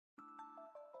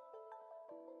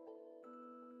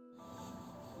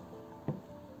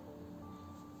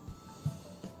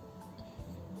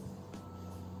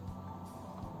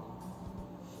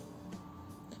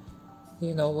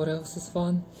You know what else is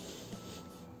fun?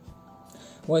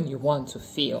 When you want to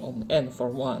film and for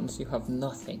once you have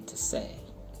nothing to say.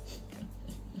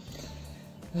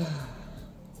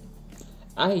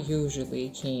 I usually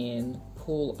can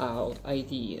pull out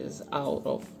ideas out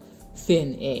of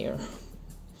thin air.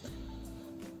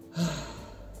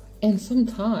 And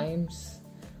sometimes,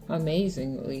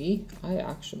 amazingly, I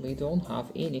actually don't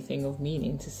have anything of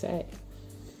meaning to say.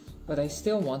 But I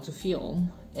still want to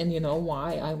film. And you know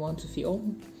why I want to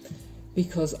film?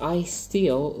 Because I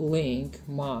still link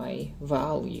my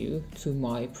value to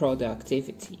my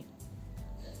productivity.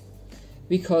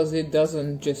 Because it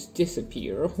doesn't just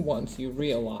disappear once you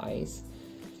realize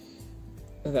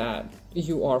that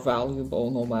you are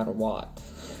valuable no matter what.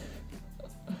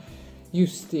 You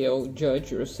still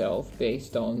judge yourself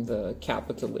based on the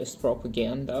capitalist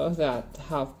propaganda that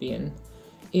have been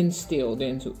instilled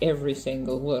into every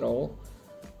single little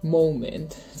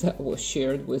moment that was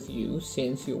shared with you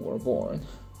since you were born.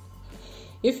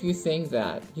 If you think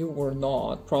that you were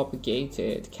not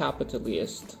propagated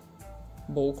capitalist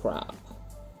bullcrap,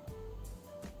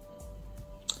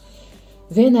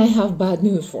 then I have bad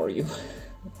news for you.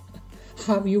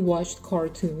 Have you watched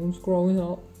cartoons growing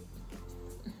up?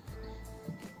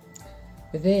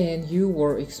 Then you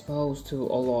were exposed to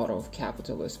a lot of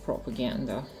capitalist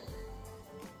propaganda.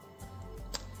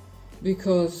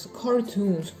 Because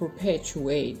cartoons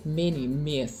perpetuate many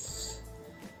myths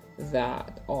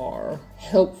that are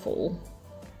helpful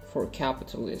for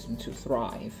capitalism to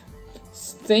thrive.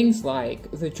 Things like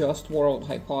the just world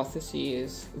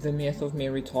hypothesis, the myth of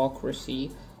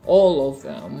meritocracy, all of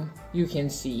them you can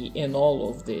see in all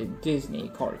of the Disney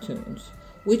cartoons,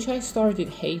 which I started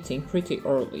hating pretty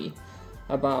early.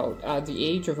 At the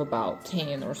age of about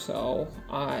 10 or so,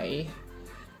 I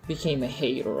became a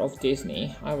hater of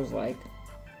Disney. I was like,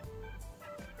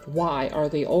 why are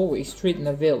they always treating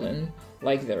a villain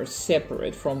like they're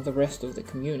separate from the rest of the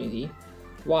community?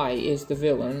 Why is the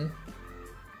villain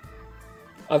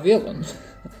a villain?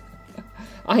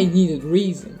 I needed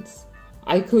reasons.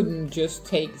 I couldn't just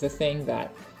take the thing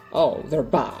that, oh, they're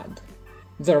bad,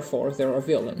 therefore they're a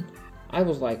villain. I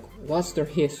was like, what's their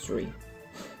history?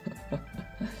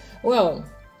 Well,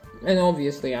 and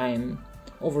obviously I'm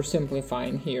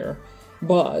oversimplifying here,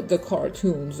 but the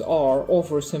cartoons are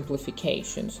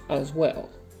oversimplifications as well.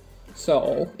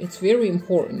 So it's very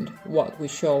important what we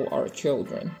show our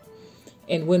children.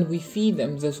 And when we feed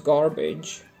them this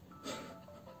garbage,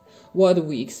 what do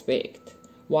we expect?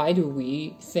 Why do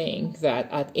we think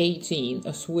that at 18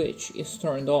 a switch is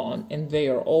turned on and they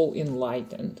are all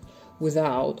enlightened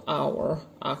without our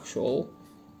actual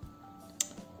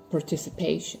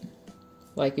participation?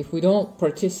 Like, if we don't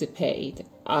participate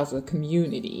as a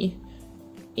community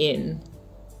in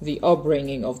the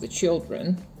upbringing of the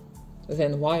children,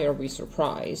 then why are we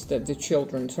surprised that the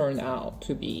children turn out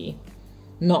to be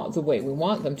not the way we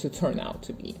want them to turn out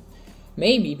to be?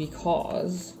 Maybe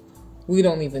because we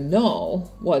don't even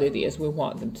know what it is we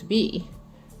want them to be.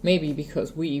 Maybe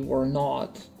because we were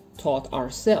not taught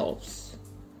ourselves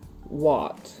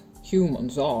what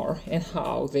humans are and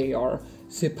how they are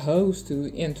supposed to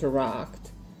interact.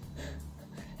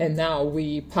 And now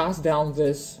we pass down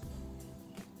this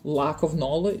lack of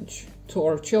knowledge to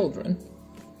our children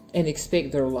and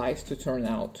expect their lives to turn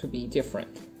out to be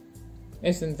different.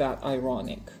 Isn't that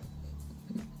ironic?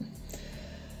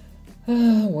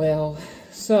 Well,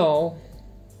 so,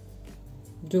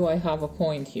 do I have a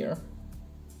point here?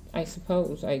 I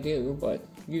suppose I do, but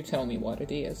you tell me what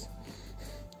it is.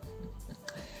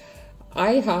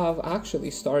 I have actually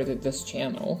started this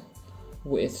channel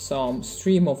with some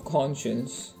stream of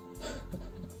conscience,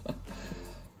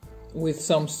 with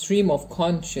some stream of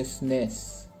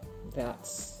consciousness,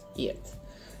 that's it,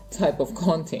 type of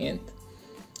content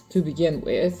to begin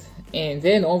with. And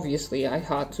then obviously I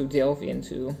had to delve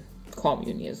into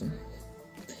communism,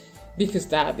 because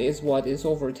that is what is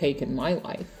overtaken my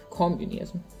life,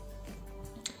 communism.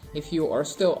 If you are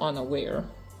still unaware,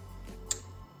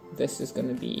 this is going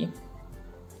to be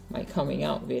my coming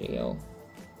out video.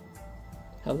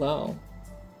 Hello,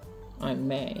 I'm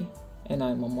May, and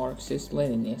I'm a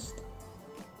Marxist-Leninist.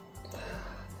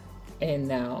 And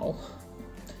now,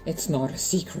 it's not a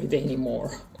secret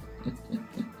anymore.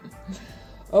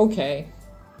 Okay,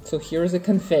 so here's a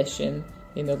confession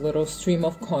in a little stream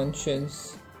of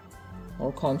conscience,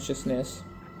 or consciousness,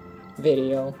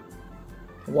 video,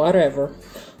 whatever.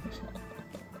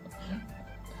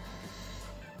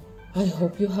 I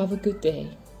hope you have a good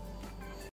day.